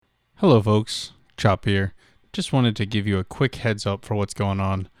Hello, folks. Chop here. Just wanted to give you a quick heads up for what's going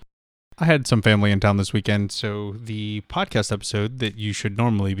on. I had some family in town this weekend, so the podcast episode that you should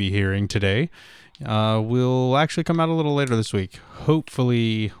normally be hearing today will actually come out a little later this week.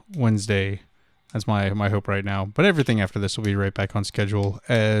 Hopefully Wednesday. That's my hope right now. But everything after this will be right back on schedule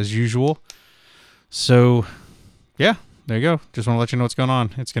as usual. So, yeah, there you go. Just want to let you know what's going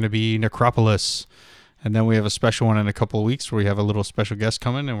on. It's going to be Necropolis. And then we have a special one in a couple of weeks where we have a little special guest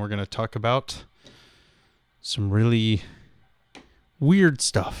coming, and we're going to talk about some really weird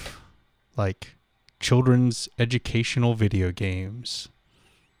stuff, like children's educational video games.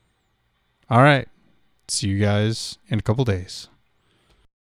 All right. See you guys in a couple days.